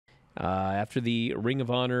after the Ring of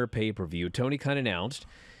Honor pay-per-view, Tony Khan announced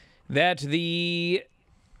that the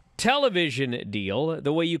television deal,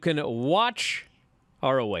 the way you can watch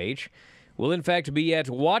ROH, will in fact be at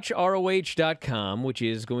watchroh.com, which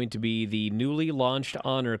is going to be the newly launched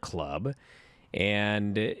Honor Club.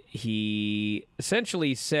 And he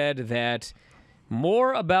essentially said that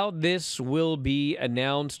more about this will be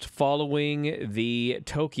announced following the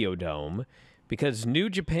Tokyo Dome because New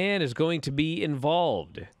Japan is going to be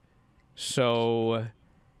involved. So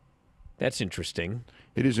that's interesting.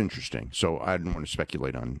 It is interesting. So I don't want to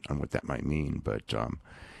speculate on what that might mean, but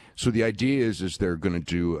so the idea is they're going to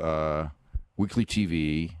do weekly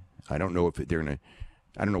TV. I don't know if they're going to.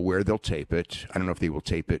 I don't know where they'll tape it. I don't know if they will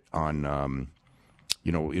tape it on, at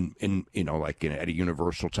a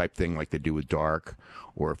Universal type thing like they do with Dark,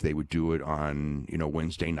 or if they would do it on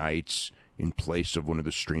Wednesday nights in place of one of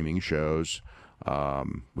the streaming shows,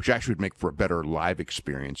 which actually would make for a better live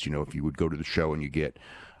experience. If you would go to the show and you get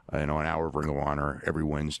an hour of Ring of Honor every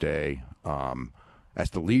Wednesday as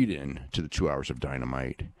the lead-in to the 2 hours of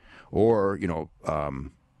Dynamite, or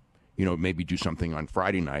maybe do something on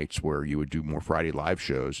Friday nights where you would do more Friday live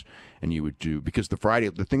shows, and you would do, because the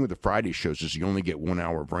thing with the Friday shows is you only get 1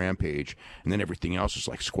 hour of Rampage, and then everything else is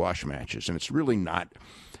like squash matches, and it's really not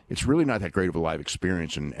that great of a live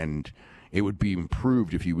experience, and it would be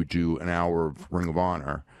improved if you would do an hour of Ring of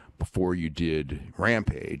Honor before you did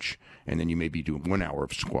Rampage, and then you maybe do 1 hour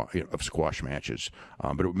of squash matches,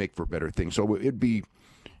 but it would make for a better thing. So it'd be,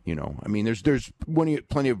 there's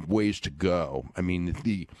plenty of ways to go. I mean,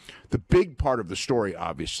 the big part of the story,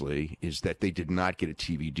 obviously, is that they did not get a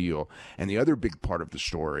TV deal, and the other big part of the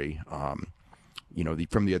story, from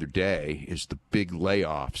the other day, is the big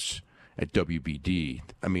layoffs at WBD.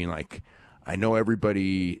 I mean, I know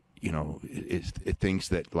everybody, it thinks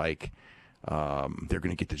that they're going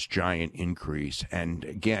to get this giant increase, and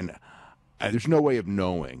again, there's no way of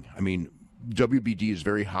knowing. I mean, WBD is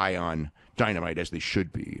very high on Dynamite, as they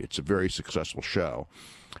should be. It's a very successful show,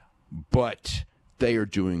 but they are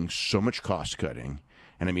doing so much cost cutting,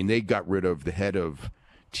 and I mean, they got rid of the head of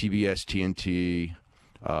TBS, TNT,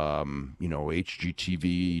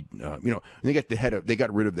 HGTV. They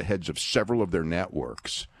got rid of the heads of several of their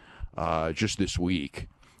networks just this week.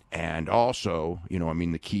 And also,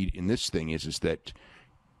 the key in this thing is that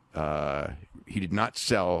he did not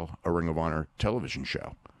sell a Ring of Honor television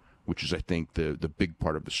show, which is, I think, the big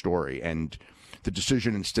part of the story. And the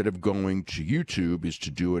decision, instead of going to YouTube, is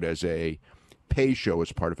to do it as a pay show,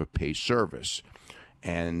 as part of a pay service.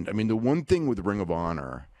 And, I mean, the one thing with Ring of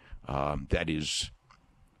Honor that is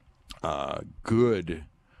good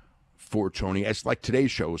for Tony, as like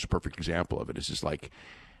today's show is a perfect example of it, is just like,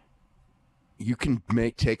 you can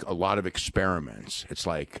take a lot of experiments. It's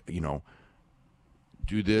like, do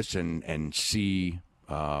this and see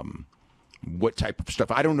what type of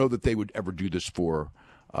stuff. I don't know that they would ever do this for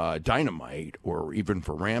Dynamite or even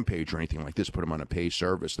for Rampage or anything like this. Put them on a pay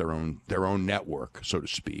service, their own network, so to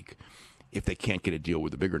speak, if they can't get a deal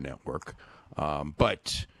with a bigger network.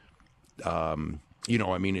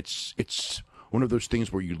 It's one of those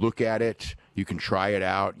things where you look at it, you can try it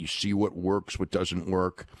out, you see what works, what doesn't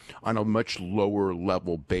work on a much lower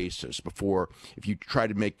level basis before, if you try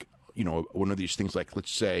to make, one of these things, like, let's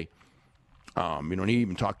say, and he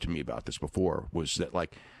even talked to me about this before, was that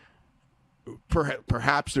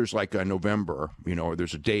perhaps there's like a November, or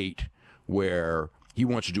there's a date where he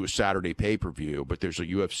wants to do a Saturday pay-per-view, but there's a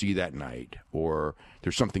UFC that night, or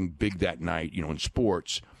there's something big that night, in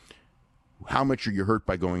sports. How much are you hurt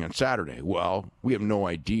by going on Saturday? Well, we have no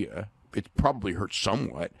idea. It probably hurts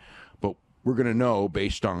somewhat, but we're going to know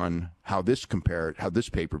based on how this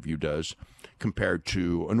pay-per-view does compared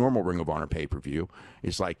to a normal Ring of Honor pay-per-view.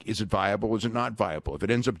 Is it viable? Is it not viable? If it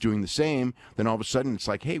ends up doing the same, then all of a sudden it's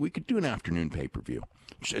like, hey, we could do an afternoon pay-per-view.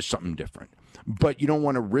 It's something different. But you don't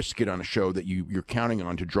want to risk it on a show that you're counting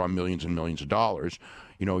on to draw millions and millions of dollars.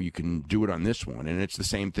 You can do it on this one. And it's the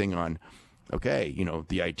same thing on, okay,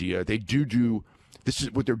 the idea, they do this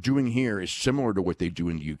is what they're doing here is similar to what they do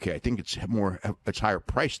in the UK. I think it's higher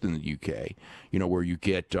priced than the UK, where you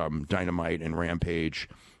get Dynamite and Rampage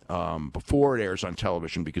before it airs on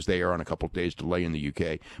television, because they are on a couple of days delay in the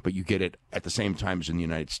UK, but you get it at the same time as in the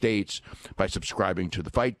United States by subscribing to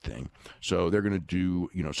the Fight thing. So they're going to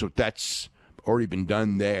do, so that's already been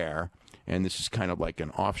done there, and this is kind of like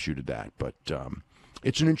an offshoot of that. But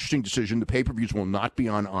it's an interesting decision. The pay-per-views will not be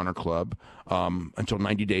on Honor Club until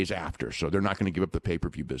 90 days after, so they're not going to give up the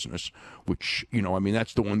pay-per-view business, which,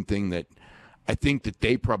 that's the one thing that I think that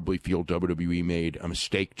they probably feel WWE made a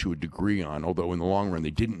mistake to a degree on, although in the long run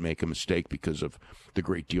they didn't make a mistake because of the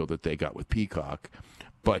great deal that they got with Peacock.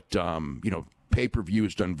 But, pay-per-view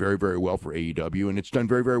has done very, very well for AEW, and it's done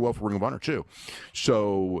very, very well for Ring of Honor too.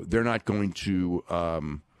 So they're not going to,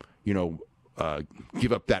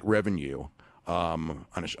 give up that revenue on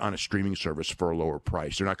a streaming service for a lower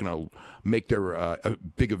price. They're not going to make their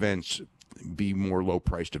big events be more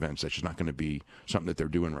low-priced events. That's just not going to be something that they're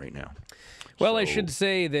doing right now. Well, I should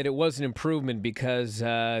say that it was an improvement because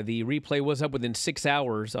the replay was up within 6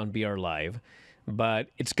 hours on BR Live, but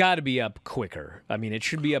it's got to be up quicker. I mean, it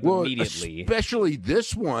should be up immediately. Especially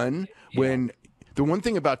this one, when the one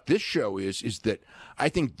thing about this show is that I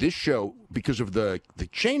think this show, because of the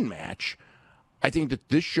chain match, I think that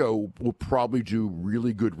this show will probably do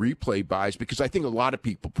really good replay buys because I think a lot of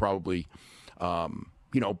people probably,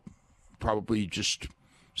 probably just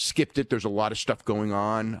skipped it. There's a lot of stuff going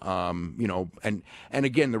on, and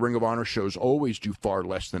again, the Ring of Honor shows always do far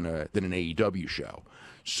less than an AEW show.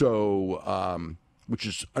 So, which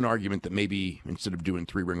is an argument that maybe instead of doing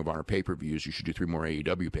 3 Ring of Honor pay-per-views, you should do 3 more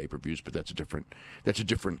AEW pay-per-views. But that's a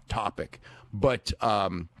different topic. But I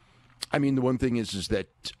mean, the one thing is that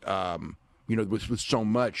with so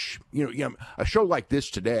much, a show like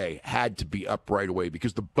this today had to be up right away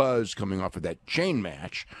because the buzz coming off of that chain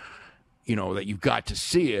match. That you've got to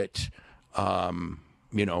see it,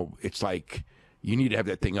 it's like you need to have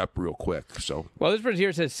that thing up real quick. So, well, this person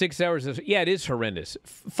here says 6 hours. It is horrendous.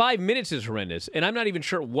 5 minutes is horrendous, and I'm not even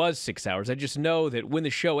sure it was 6 hours. I just know that when the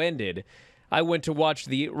show ended, I went to watch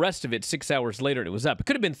the rest of it 6 hours later, and it was up. It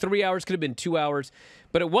could have been 3 hours, could have been 2 hours,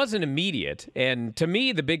 but it wasn't immediate. And to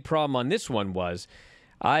me, the big problem on this one was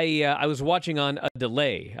I was watching on a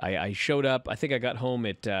delay. I showed up. I think I got home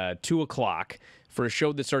at 2:00 for a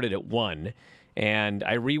show that started at 1, and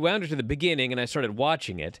I rewound it to the beginning, and I started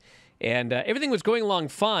watching it. And everything was going along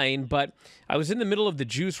fine, but I was in the middle of the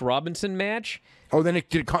Juice Robinson match. Oh, then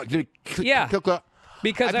did it click?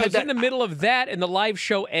 Because I was in the middle of that, and the live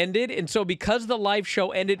show ended, and so because the live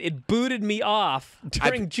show ended, it booted me off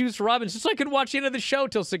during Juice Robinson, so I could watch the end of the show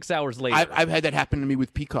till 6 hours later. I've had that happen to me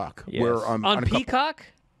with Peacock. Yes. Where, on Peacock?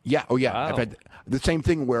 Yeah. Oh, yeah. Wow. I've had the same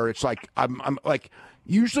thing where it's like I'm like.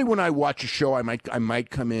 Usually when I watch a show, I might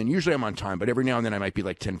come in. Usually I'm on time, but every now and then I might be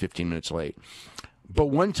like 10, 15 minutes late. But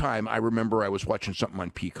one time I remember I was watching something on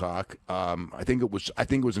Peacock. I think it was an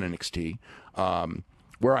NXT,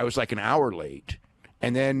 where I was like an hour late,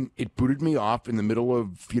 and then it booted me off in the middle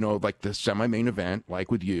of like the semi-main event, like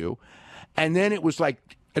with you, and then it was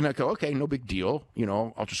like, and I go, okay, no big deal,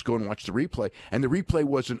 I'll just go and watch the replay, and the replay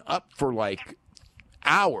wasn't up for like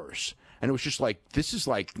hours, and it was just like, this is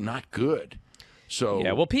like not good. So,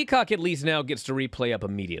 yeah, well, Peacock at least now gets to replay up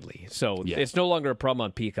immediately. So it's no longer a problem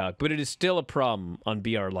on Peacock, but it is still a problem on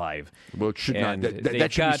BR Live. Well, it should not.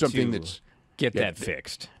 That should be something that's that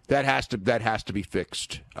fixed. That has to be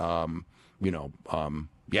fixed.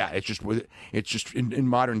 It's just in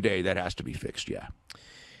modern day that has to be fixed. Yeah.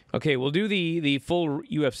 Okay, we'll do the full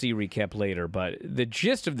UFC recap later, but the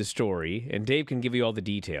gist of the story, and Dave can give you all the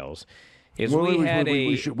details. We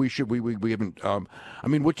haven't. I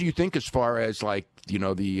mean, what do you think as far as like the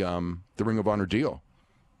Ring of Honor deal?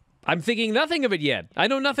 I'm thinking nothing of it yet. I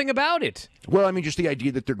know nothing about it. Well, I mean, just the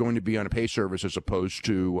idea that they're going to be on a pay service as opposed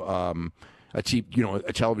to a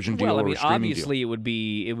television deal. Well, I mean, or a streaming obviously deal.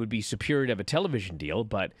 it would be superior to have a television deal,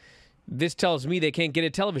 but this tells me they can't get a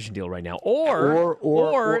television deal right now.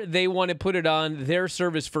 Or they want to put it on their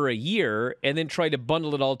service for a year and then try to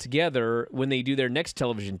bundle it all together when they do their next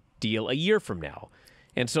television deal a year from now.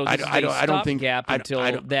 And so this is a stopgap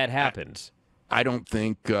until that happens. I don't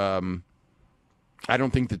think that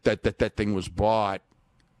thing was bought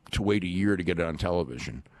to wait a year to get it on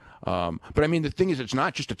television. But I mean, the thing is, it's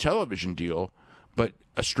not just a television deal, but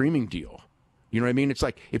a streaming deal. You know what I mean? It's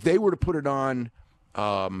like if they were to put it on,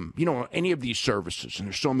 any of these services, and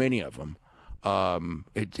there's so many of them,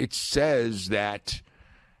 it says that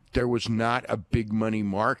there was not a big money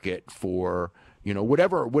market for,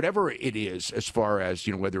 whatever it is, as far as,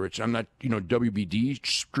 whether it's, WBD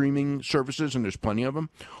streaming services, and there's plenty of them,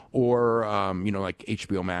 or, like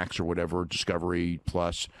HBO Max or whatever, Discovery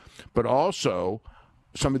Plus, but also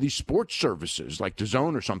some of these sports services like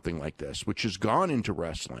DAZN or something like this, which has gone into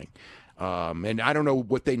wrestling. And I don't know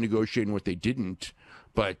what they negotiated and what they didn't,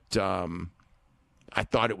 but I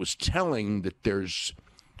thought it was telling that there's,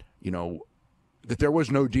 that there was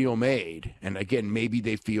no deal made. And again, maybe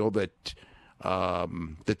they feel that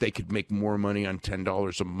that they could make more money on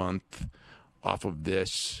 $10 a month off of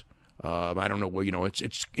this. I don't know. Well,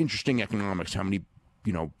 it's interesting economics, how many,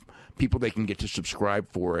 people they can get to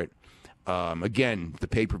subscribe for it. Again, the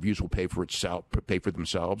pay-per-views will pay for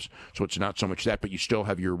themselves, so it's not so much that, but you still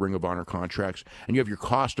have your Ring of Honor contracts, and you have your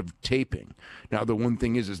cost of taping. Now, the one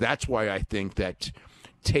thing is that's why I think that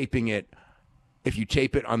taping it if you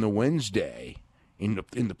tape it on the Wednesday in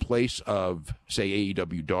the place of, say,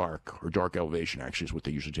 AEW Dark, or Dark Elevation, actually is what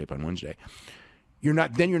they usually tape on Wednesday, you're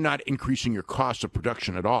not increasing your cost of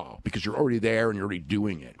production at all, because you're already there and you're already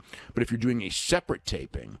doing it. But if you're doing a separate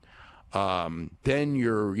taping, then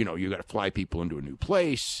you got to fly people into a new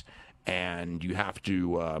place, and you have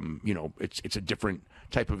to, it's a different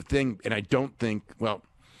type of thing. And I don't think, well,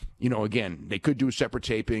 again, they could do a separate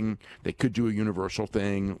taping. They could do a universal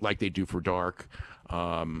thing like they do for Dark.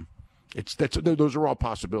 Those are all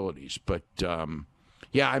possibilities. But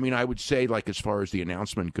yeah, I mean, I would say, like, as far as the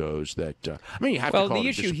announcement goes, that you have to call it a disappointment. Well, the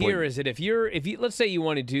issue here is that if you let's say you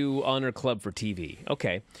want to do HonorClub for TV,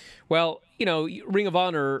 okay. Well, Ring of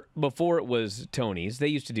Honor, before it was Tony's, they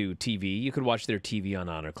used to do TV. You could watch their TV on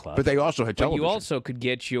HonorClub. But they also had television. But you also could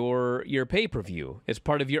get your pay-per-view as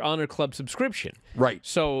part of your HonorClub subscription. Right.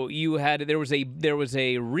 So there was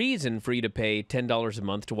a reason for you to pay $10 a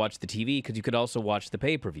month to watch the TV, because you could also watch the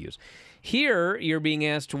pay-per-views. Here, you're being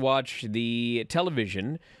asked to watch the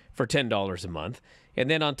television for $10 a month, and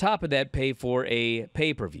then on top of that, pay for a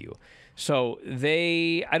pay-per-view. So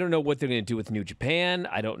I don't know what they're going to do with New Japan.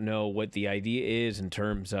 I don't know what the idea is in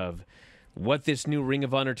terms of what this new Ring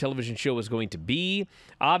of Honor television show is going to be.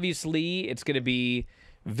 Obviously, it's going to be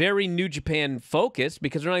very New Japan focused,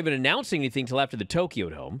 because they're not even announcing anything till after the Tokyo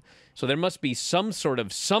Dome. So there must be some sort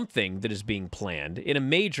of something that is being planned in a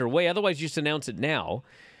major way. Otherwise, just announce it now.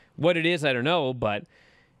 What it is, I don't know, but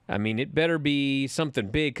I mean, it better be something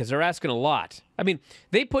big, because they're asking a lot. I mean,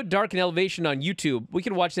 they put Dark and Elevation on YouTube. We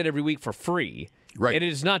can watch that every week for free. Right. And it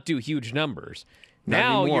does not do huge numbers. Not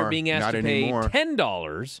now anymore. You're being asked to pay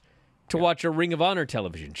 $10 to watch a Ring of Honor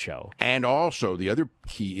television show. And also, the other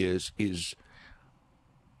key is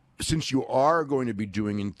since you are going to be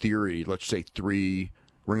doing, in theory, let's say 3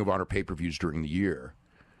 Ring of Honor pay-per-views during the year,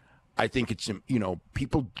 I think it's,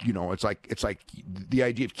 people, it's like the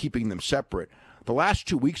idea of keeping them separate. The last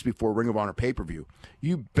 2 weeks before Ring of Honor pay-per-view,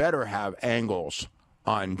 you better have angles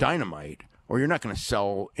on Dynamite, or you're not going to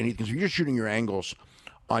sell anything. So you're just shooting your angles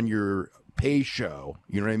on your pay show.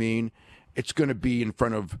 You know what I mean? It's going to be in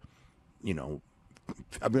front of, I'm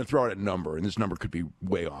going to throw out a number, and this number could be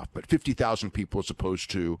way off, but 50,000 people as opposed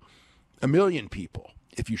to 1 million people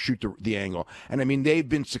if you shoot the angle. And, I mean, they've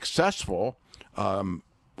been successful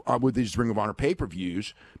with these Ring of Honor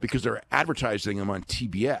pay-per-views because they're advertising them on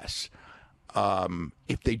TBS.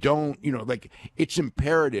 If they don't, it's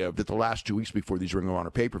imperative that the last 2 weeks before these Ring of Honor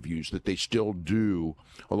pay-per-views that they still do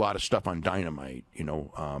a lot of stuff on Dynamite,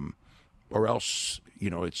 or else,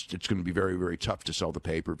 it's going to be very, very tough to sell the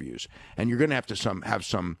pay-per-views. And you're going to have to have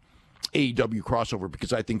some AEW crossover,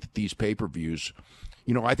 because I think that these pay-per-views,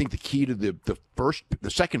 I think the key to the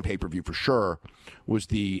second pay-per-view for sure was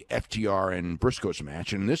the FTR and Briscoes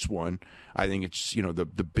match. And this one, I think it's, the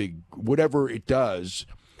big, whatever it does,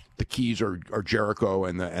 the keys are Jericho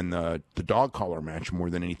and the dog collar match more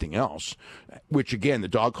than anything else, which, again, the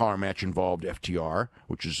dog collar match involved FTR,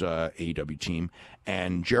 which is a AEW team,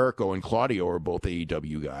 and Jericho and Claudio are both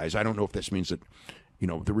AEW guys. I don't know if this means that,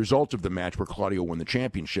 the result of the match where Claudio won the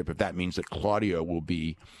championship, if that means that Claudio will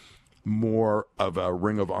be more of a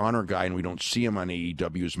Ring of Honor guy and we don't see him on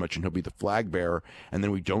AEW as much, and he'll be the flag bearer, and then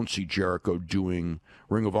we don't see Jericho doing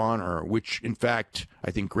Ring of Honor, which, in fact, I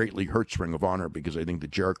think greatly hurts Ring of Honor, because I think that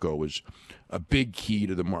Jericho is a big key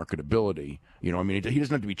to the marketability. He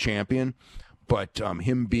doesn't have to be champion, but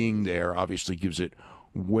him being there obviously gives it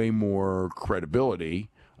way more credibility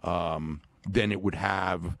than it would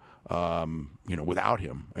have without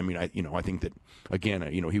him. I mean, I think that, again,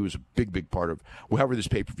 he was a big part of whatever this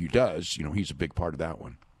pay-per-view does. He's a big part of that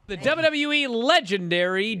one. The WWE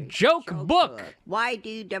legendary joke book. Why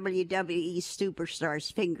do WWE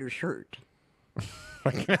superstars' fingers hurt?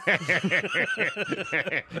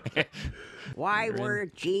 Why were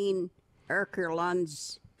Gene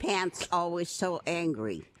Erkerlund's pants always so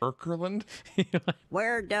angry? Erkerlund?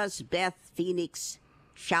 Where does Beth Phoenix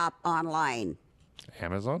shop online?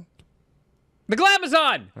 Amazon? The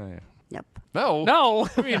Glamazon! Oh, yeah. Yep. No. No.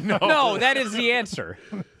 I mean, no. No, that is the answer.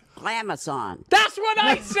 Glamazon. That's what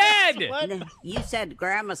I said! No, you said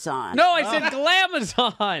Gramazon. No, I said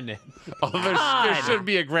Glamazon. Oh, there should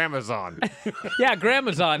be a Gramazon. Yeah,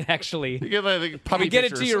 Gramazon, actually. You get like puppy We get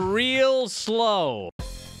pictures. it to you real slow.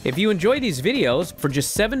 If you enjoy these videos, for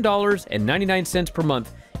just $7.99 per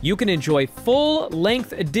month, you can enjoy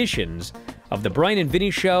full-length editions of The Bryan and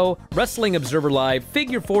Vinny Show, Wrestling Observer Live,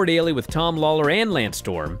 Figure 4 Daily with Tom Lawler and Lance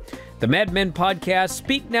Storm, the Mad Men Podcast,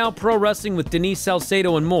 Speak Now Pro Wrestling with Denise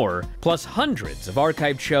Salcedo, and more, plus hundreds of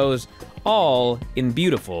archived shows, all in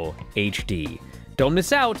beautiful HD. Don't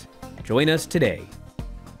miss out. Join us today.